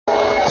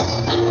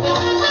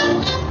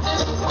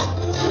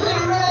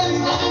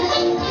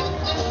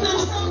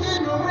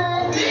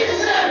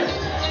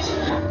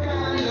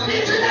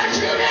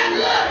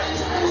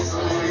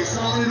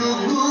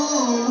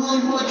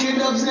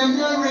them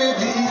you're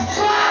ready.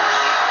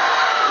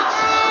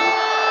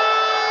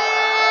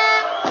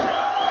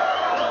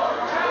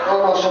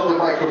 Don't mash up the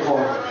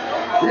microphone.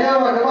 Yeah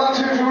man, the man if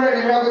you're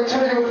ready, we have to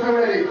tell you if we're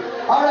ready.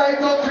 Alright,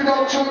 don't be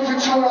no tune for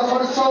tune, that's how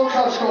the soul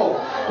clash go.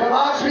 Them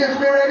ask me if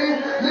we're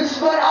ready,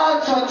 listen to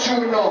answer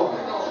tune now.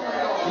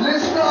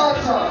 Listen to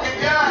answer.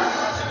 Yeah,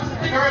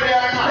 you're ready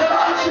or not? Them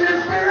ask me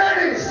if we're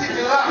ready.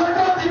 City Lock. So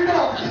don't you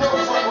know? No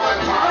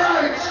someone.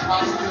 Alright.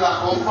 City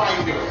Lock will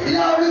find you.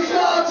 Yeah, listen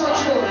to answer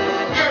tune.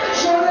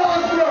 Show the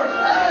answer.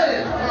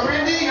 Hey.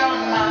 Ready or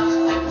not?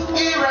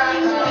 Here I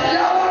come.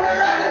 Yeah, we're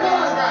ready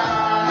man.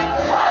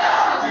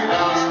 You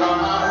lost on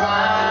my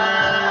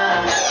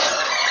mind.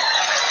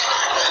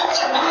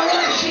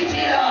 Alright,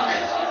 City Lock.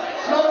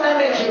 No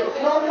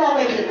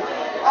make it.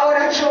 I would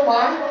have show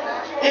man.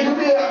 It'll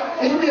be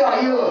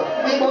a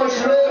year. Big boy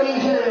slowly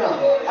here now.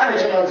 I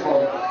don't know what's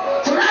going on.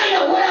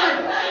 Tonight,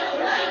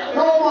 we're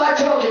no more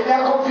talking.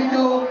 They're going to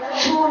do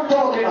tune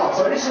talking now.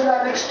 So this is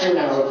our next tune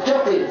now.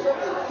 Jump in.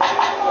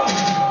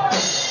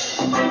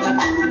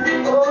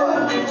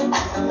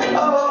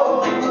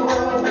 Now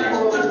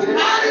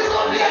there's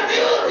going to be a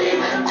music.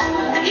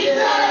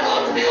 It's all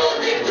about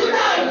music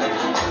tonight.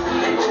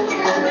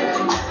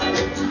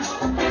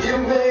 You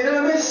made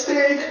a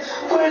mistake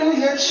when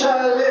you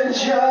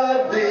challenged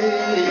your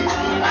day.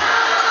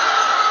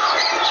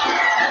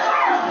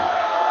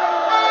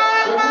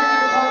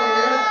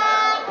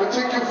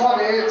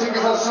 You think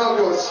it's a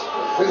circus.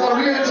 It's a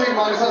real thing,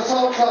 man. It's a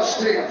soul clash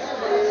thing.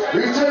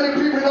 You tell the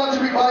people not to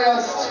be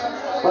biased,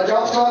 but you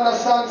have to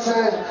understand,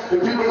 say, the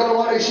people don't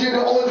want to hear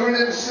the old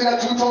rhythms in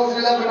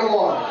 2011 no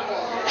more.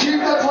 Keep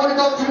that point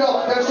up to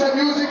up. There's some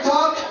music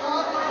talk.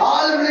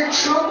 All of them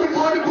trumpet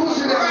for the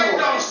pussy. Right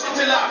now,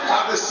 City Lock,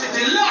 have the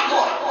City Lock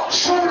up.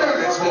 Show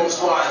them. It's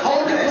most wild. How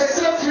to play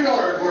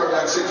Duffino. Word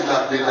like City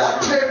Lock did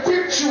that. Play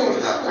big tune.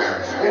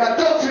 In a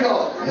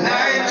Duffino.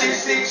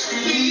 96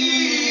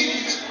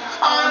 feet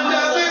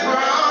under the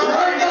ground.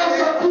 Right now,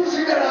 some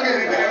pussy there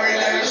again. Bury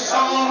their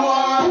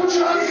someone. Put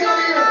your hands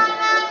together. I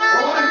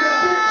want to hear a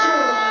big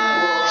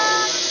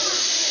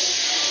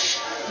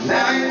tune.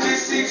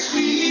 96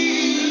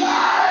 feet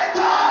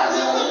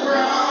under the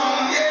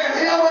ground. Yeah.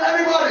 Hey, I want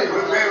everybody.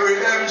 We bury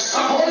them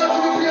Hold up to the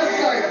someone. PS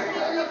guy.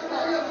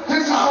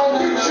 This is how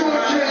big tune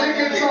can lick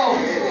it sound.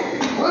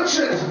 Watch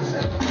it.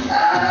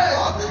 Hey.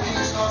 All the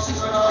kings lost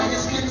and all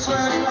his kings were.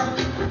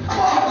 Oh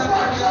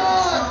my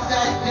God.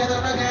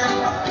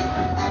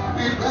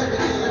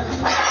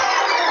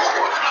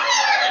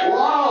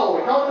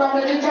 Wow. No,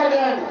 make it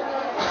again.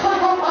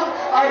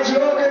 I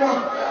joke, you know. I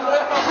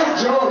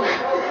joke.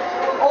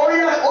 Oh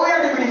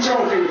yeah, give me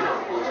joking.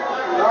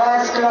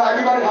 That's klar,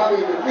 everybody have it.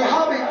 We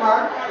have it,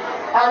 man.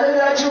 And then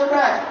I tune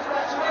back.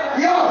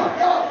 Yo,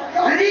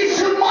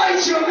 listen my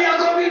tune, we are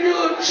going to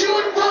do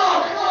tune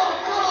talk.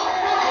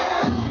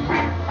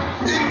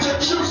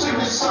 Introducing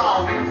the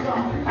sound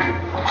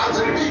as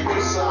a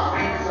people sound.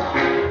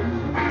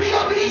 We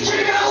going to be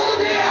checking out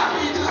there.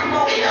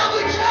 We are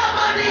with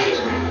Germany.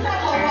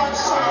 Number one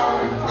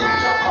sound in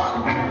Japan.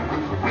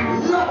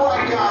 No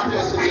one can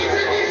just This is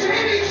this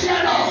remix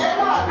channel.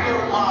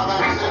 Your mother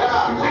said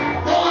that.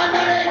 Don't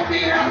underrate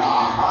me.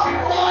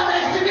 Don't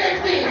underestimate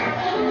me.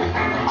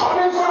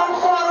 Coming from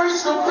Far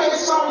East to play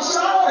some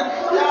sound.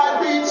 That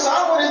beat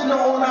sound is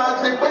known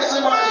as the best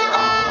in my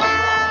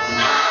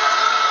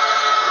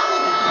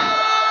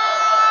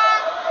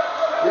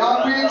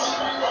Yeah, beats.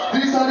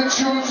 These are the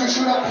tunes you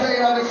should have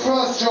played on the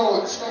first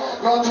Jones.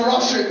 Not to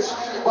rush it.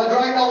 But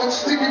right now it's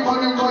sticking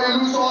for you because you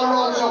lose all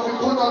rounds so you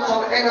put on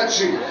some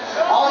energy.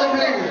 All the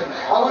bling.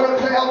 I want to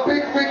play a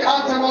big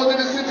anthem out in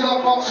the City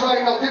Lock box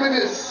right now. Give me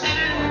this.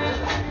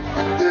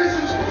 This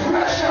is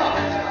pressure.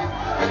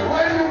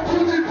 When you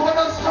put it on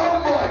a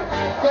strong boy,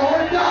 the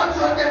whole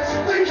dancer gets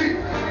sticky.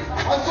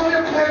 And so you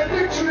play a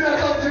big tune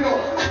and up to know.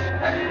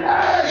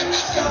 Hey!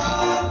 So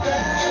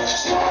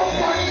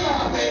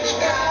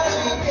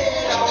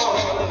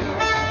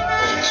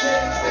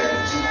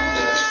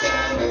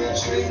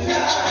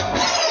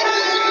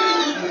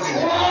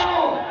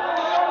wow!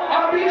 A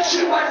big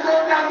tune was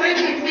not make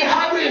it, we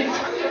have it.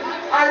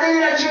 I think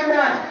that you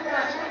man.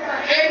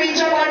 Every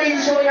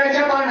Japanese so your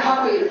Japan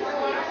have it.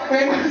 I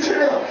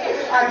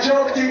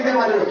joke to them,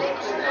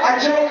 I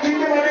joke to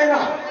them,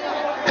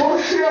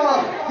 push you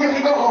up, you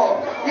can go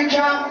home. You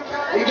can't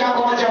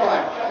go on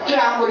Japan.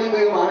 Can't believe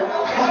you, man.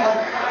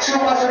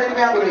 Supersonic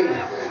memory.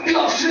 You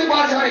got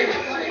Supersonic.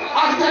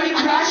 After the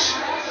crash,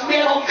 they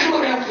don't kill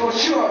them for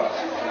sure.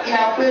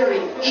 Can't bury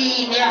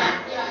in ya.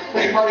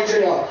 Everybody to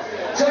you.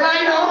 So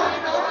right now,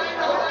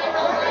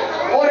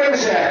 what do you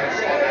say?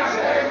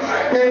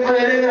 They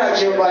play the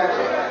tune, but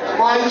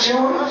my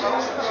tune,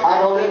 I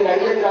don't think I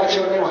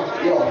tune, you know.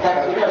 Yo,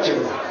 take a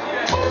tune.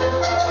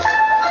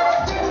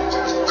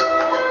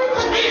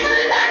 This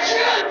is the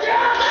tune,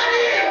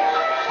 Germany!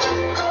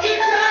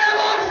 It's all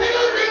about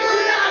music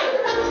tonight!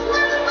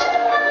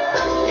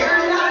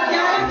 You're not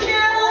gonna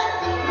kill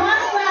my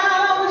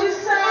sound, you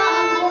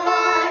sound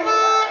boy.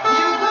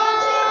 You go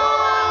to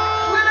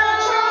war with a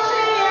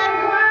trophy and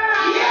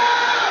crown.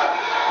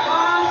 Yeah!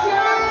 Boss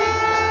your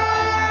feet,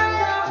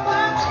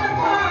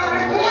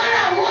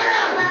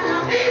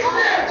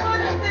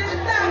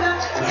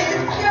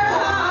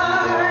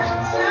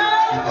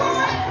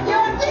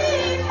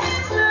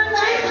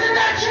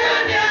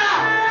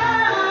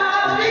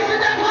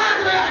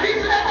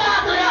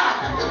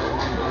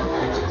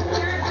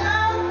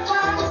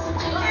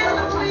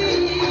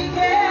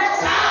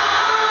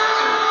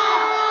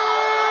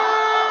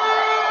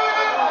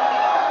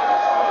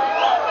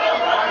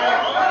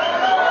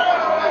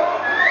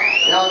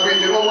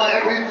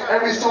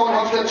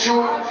 a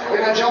tune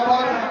in a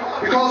Japan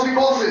because we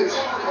boss it.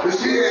 You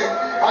see?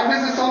 And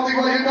this is something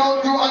what you don't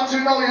do until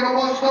now. You don't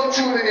boss no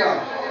tune in here.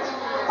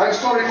 I'm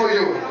sorry for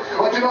you.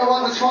 But you know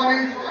what is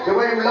funny? The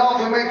way you laugh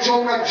and make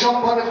joke and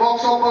jump on the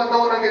box up and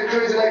down and get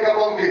crazy like a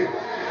monkey.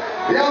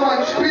 Yeah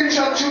man,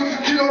 spiritual tune to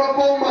kill on a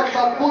bomb and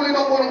start pulling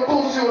up on a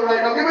pussy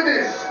right now. Give me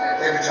this.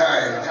 Every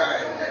time.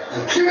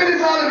 Give me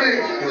this all of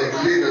it.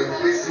 Little,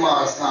 big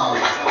small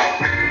sound.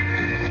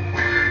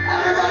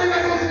 Everybody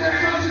that goes in the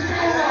church is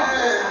over.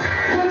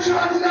 Put your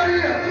hands in the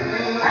air.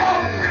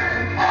 Up.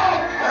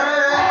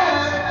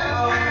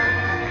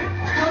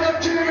 Turn up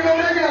killing me no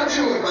regular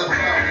tune.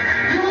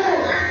 You.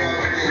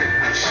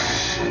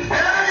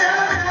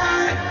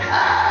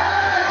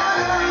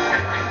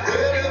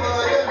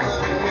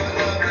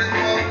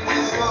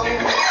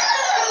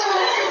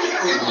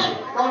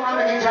 Don't have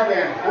the guitar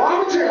there.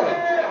 One, two.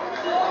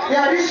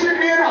 Yeah, this with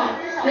me, you know.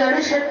 Yeah,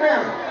 this with me.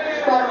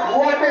 But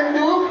what them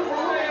do,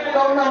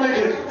 don't make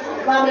it.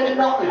 Not make it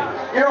nothing.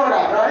 You know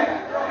that, right?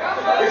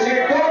 If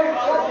you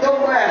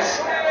don't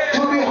rest.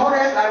 To be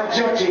honest, I'm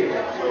judging.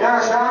 You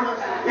understand?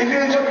 If you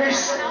judge this,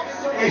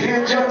 if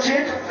you judge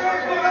it,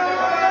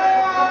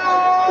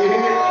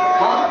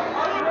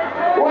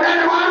 Well,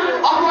 anyone,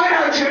 I'll find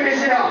out you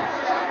this, you know.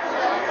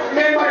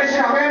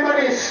 Remember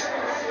this.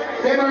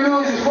 They will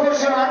lose the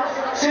first round,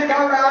 second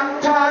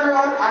round, third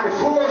round, and the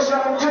fourth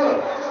round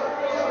too.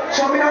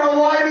 So we don't know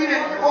why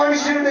we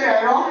still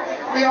there, you know?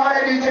 We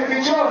already took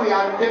the trophy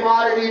and they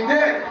already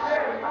dead.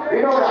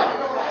 You know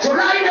that. So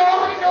right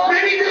now,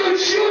 maybe do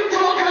shoot,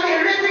 talk, and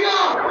get ready to go.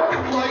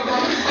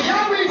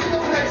 Y'all reach the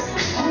place.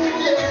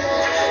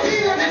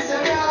 Here is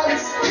a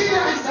dance.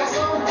 Here is a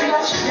song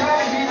clash. Y'all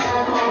beat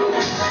our bubble.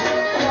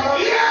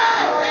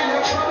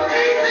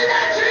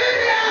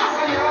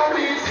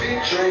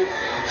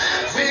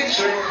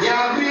 Victory,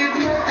 yeah, we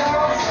do it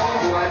down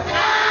somewhat.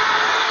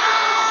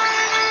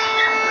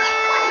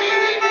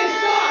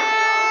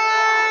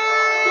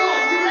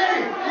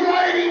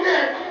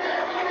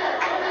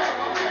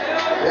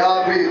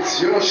 Yeah,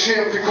 beats. You're not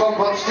shame if you come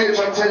on stage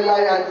and tell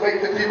lie and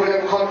make the people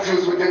them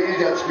confused with your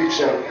idiot speech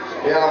them.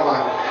 Yeah,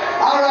 man.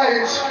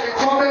 Alright,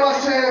 come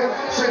here,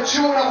 say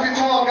tune up your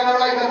talk, and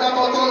alright, and that's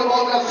what's all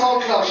about the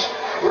sound clash.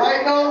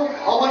 Right now,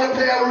 I want to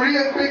play a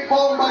real big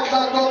bomb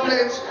backlog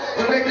doublet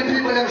to make the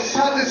people them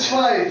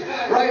satisfied.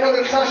 Right now,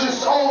 the clash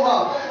is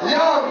over.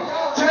 Young,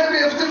 tell me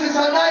if this is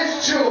a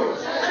nice tune.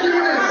 Do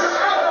this.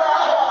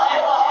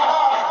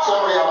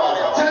 Sorry about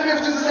that. Tell me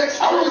if this is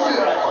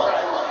exclusive.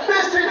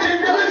 This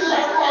city, this is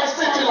my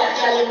city, like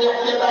telling me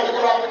you're not going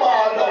to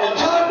fall down.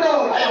 Calm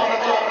down. I want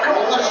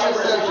to crush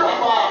myself.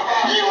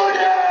 You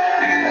there?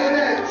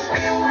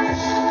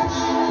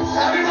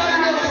 Everybody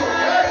knows who.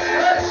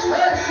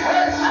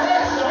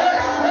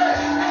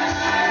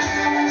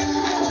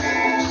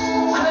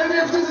 Tell me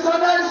if this is a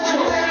nice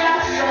tune.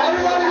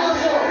 Everybody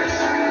knows who.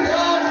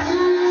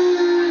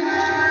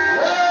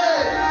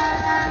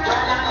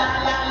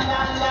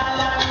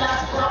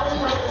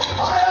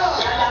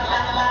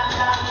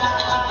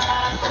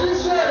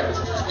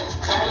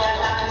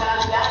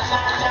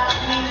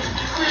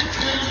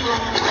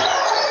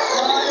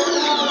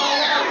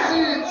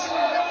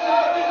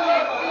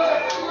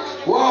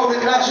 Wow, the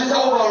clash is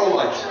over or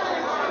what?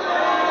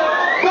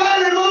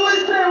 Barney,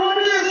 what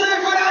do you say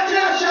for that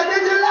clash?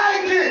 Did you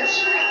like it?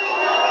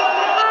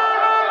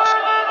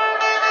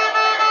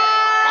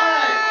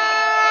 Alright,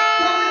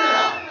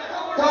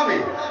 Tommy,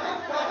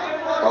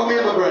 come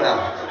here my brother.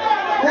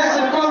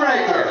 Listen, come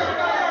right here.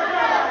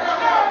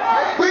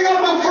 Bring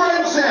up my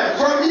friends here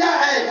from your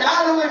end,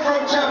 all the way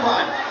from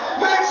Japan.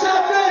 Make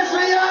some noise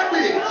for your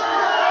beat.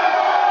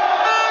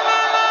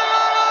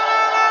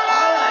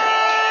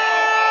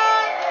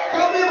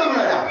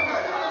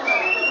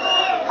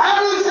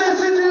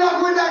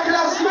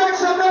 Make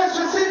some noise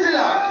for City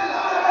Lock.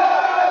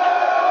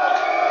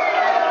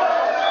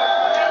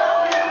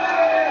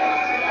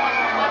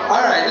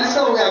 Alright, this is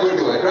how we are going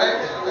to do it, right?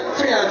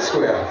 Fair and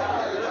square.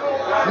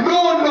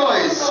 No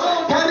noise.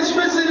 Kann ich ein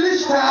bisschen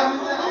Licht haben?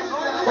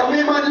 Kann mir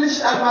jemand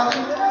Licht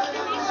anmachen?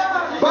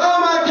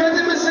 Baumann, könnt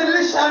ihr ein bisschen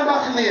Licht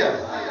anmachen hier?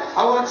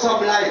 I want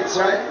some lights,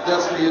 right?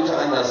 Just for you to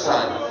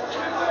understand.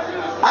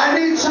 I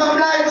need some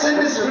lights in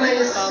this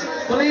place.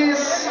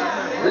 Please.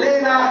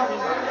 Lena.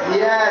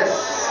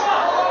 Yes.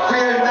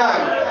 Vielen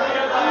Dank.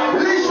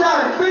 Licht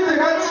an, bitte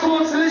ganz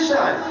kurz Licht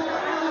an.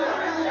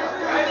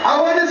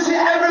 I want to see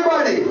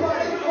everybody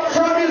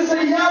from you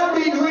say y'all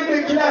beat with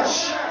the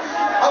clash.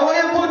 I want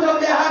you to put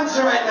up your hands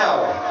right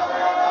now.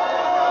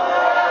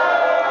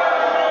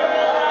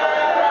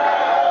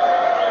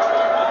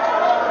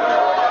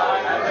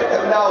 Put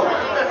them down.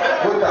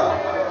 Put up.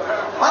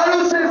 I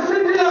want to say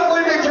City Lock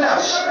with the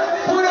clash.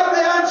 Put up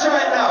the hands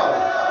right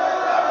now.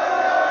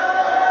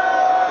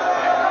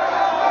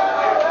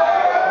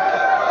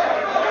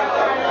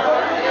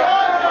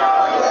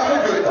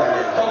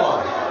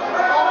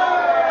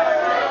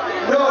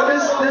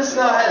 This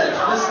not help.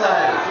 This not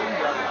help.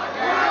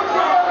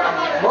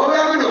 What we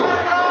are going to do?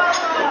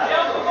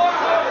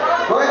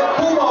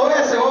 Puma,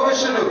 where say what we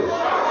should do?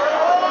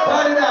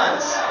 Body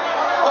dance.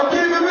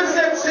 Okay, we will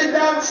say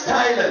dance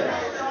Thailand.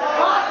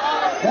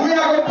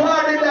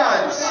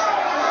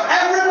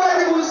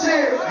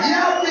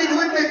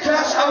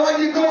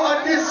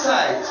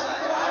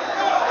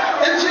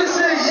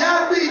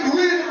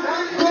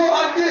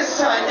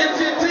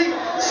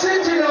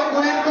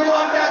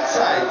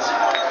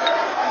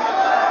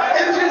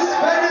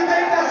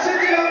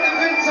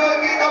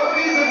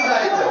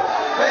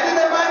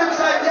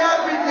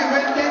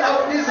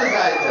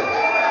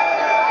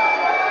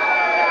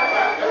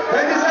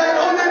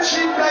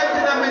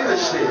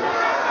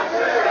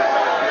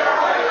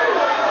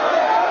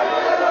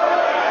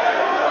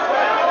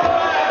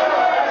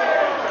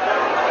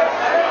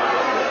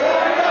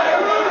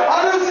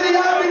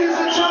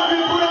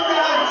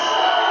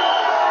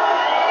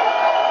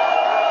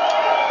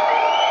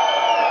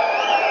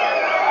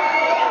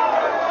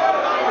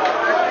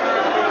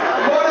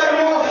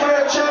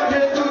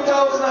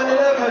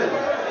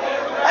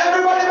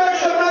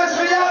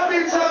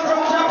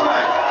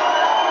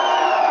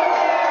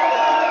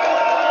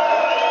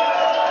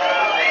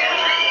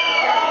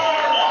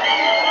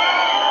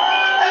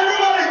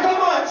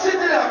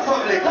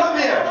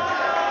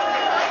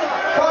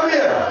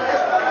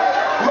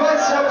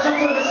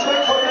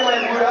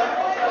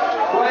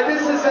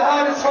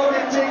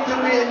 to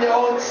be in your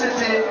own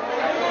city.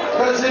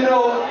 Because you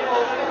know,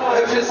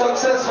 if you're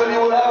successful,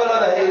 you will have a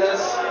lot of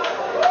haters.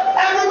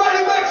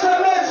 Everybody make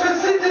some noise for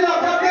City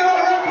Up. Have you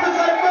ever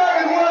represent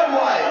Berlin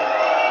worldwide?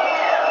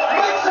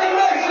 Make some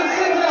noise for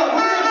City Up.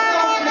 We're in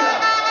Sound Killer.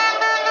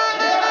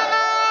 Yeah.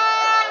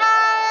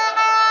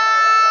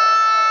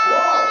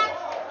 Whoa.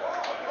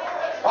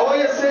 I want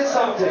you to say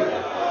something.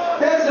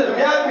 Listen,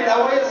 Yasmin, I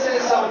want you to say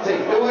something.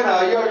 The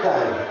winner, your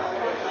time.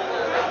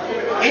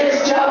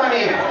 Yes,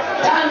 Germany.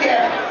 Danke.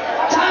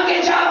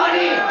 Danke,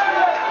 Germany.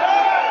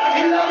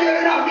 We love you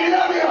enough. We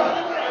love you.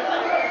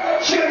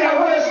 Sure, the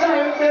first time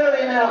in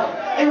Berlin now.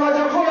 It was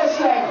the first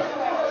time.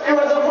 It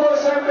was the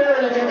first time in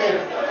Berlin for me.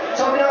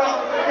 So, you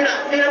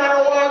never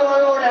know what I'm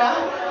going on now.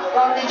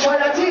 But we try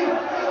that thing.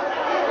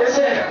 You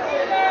see,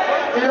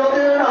 we love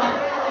you enough.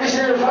 This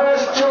is the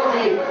first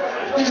trophy.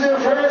 This is the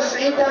first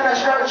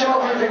international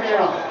trophy for me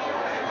now.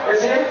 You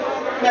see?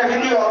 We have to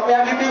do up.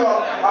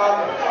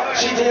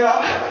 City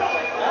Up.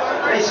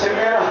 Respect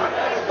me now.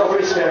 No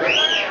respect.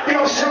 You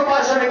know,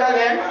 Supersonic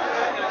again.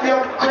 We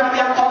have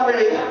Caribbean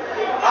family.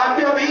 And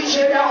we have each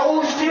and every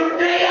who's still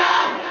there.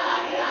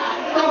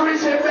 No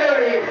respect,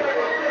 Mary. We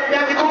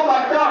have to come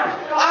back down.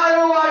 I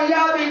don't want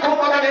Yami to come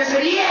back and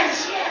say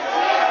yes.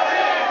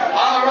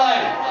 All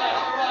right.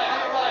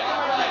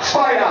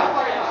 Spider.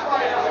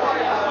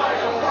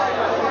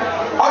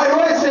 All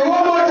right, say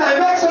one more time.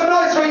 Make some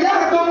noise for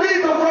Yakuto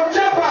Mito from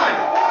Japan.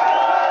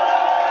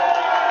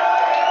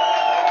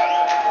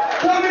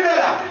 Tell me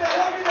that.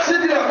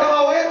 Sit there. Come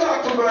on, wait.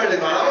 Talk to Berlin,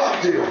 man. I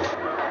want to you.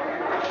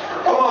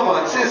 Come on,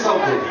 man. Say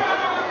something.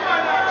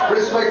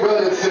 Respect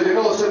Berlin still, you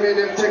know, so me and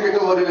them take it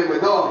over the limit,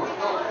 no?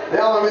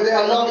 Yeah, man, we're there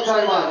a long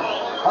time, man.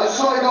 I'm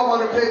sure you don't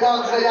want to play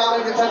down to the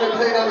yard every time we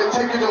play down, we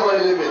take it over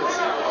the limit.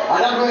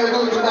 And that's what we're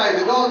doing tonight,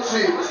 the don't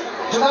treat.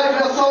 Tonight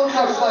we're Sound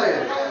Clash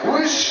style.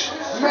 Wish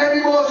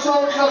many more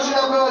Sound Clash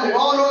in Berlin.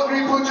 All who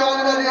agree, put your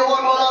hand in the air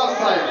one more last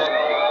time.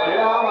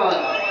 Yeah, man.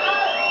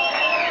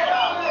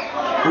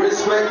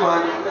 Respect,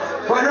 man.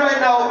 But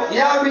right now,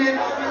 Yamin,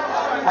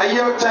 and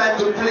your time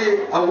to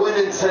play a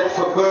winning set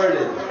for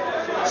Berlin.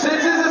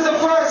 Since this is the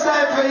first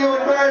time for you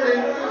in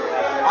Berlin,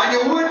 and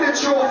you win the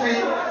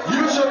trophy,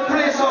 you should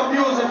play some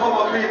music for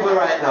my people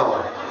right now.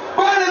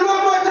 Berlin,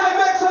 one more time,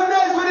 make some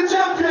noise for the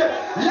champion,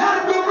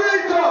 Jan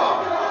Gumito!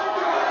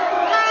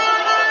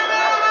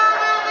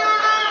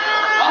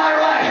 All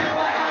right.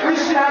 We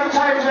still have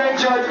time to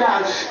enjoy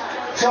dance.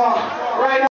 So, right now.